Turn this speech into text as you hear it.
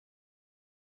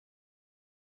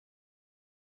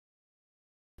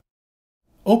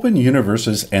Open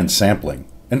Universes and Sampling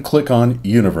and click on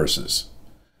Universes.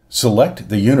 Select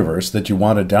the universe that you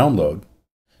want to download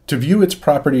to view its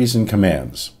properties and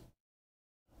commands.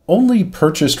 Only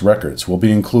purchased records will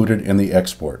be included in the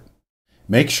export.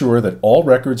 Make sure that all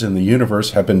records in the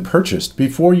universe have been purchased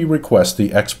before you request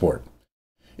the export.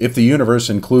 If the universe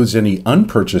includes any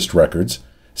unpurchased records,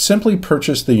 simply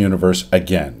purchase the universe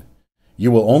again. You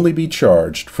will only be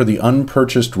charged for the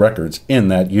unpurchased records in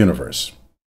that universe.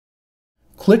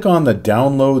 Click on the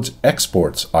Downloads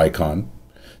Exports icon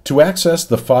to access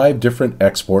the 5 different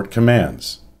export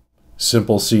commands: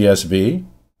 Simple CSV,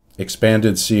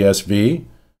 Expanded CSV,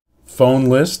 Phone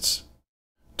Lists,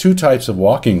 2 types of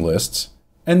walking lists,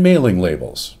 and mailing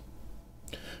labels.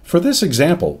 For this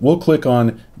example, we'll click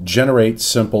on Generate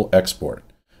Simple Export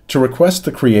to request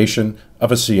the creation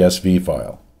of a CSV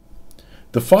file.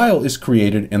 The file is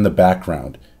created in the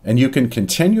background, and you can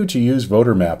continue to use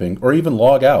voter mapping or even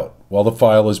log out while the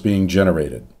file is being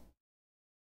generated.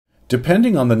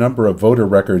 Depending on the number of voter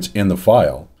records in the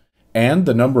file and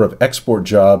the number of export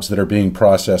jobs that are being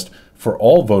processed for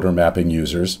all voter mapping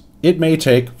users, it may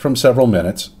take from several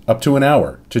minutes up to an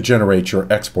hour to generate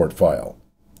your export file.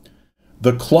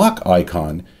 The clock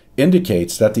icon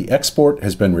indicates that the export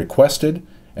has been requested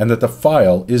and that the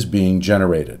file is being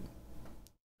generated.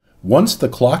 Once the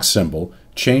clock symbol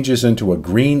changes into a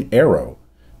green arrow,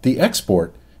 the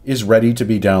export is ready to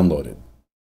be downloaded.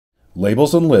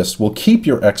 Labels and lists will keep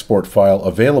your export file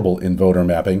available in voter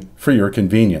mapping for your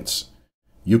convenience.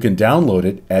 You can download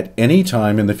it at any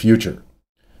time in the future.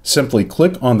 Simply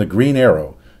click on the green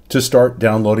arrow to start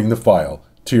downloading the file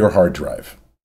to your hard drive.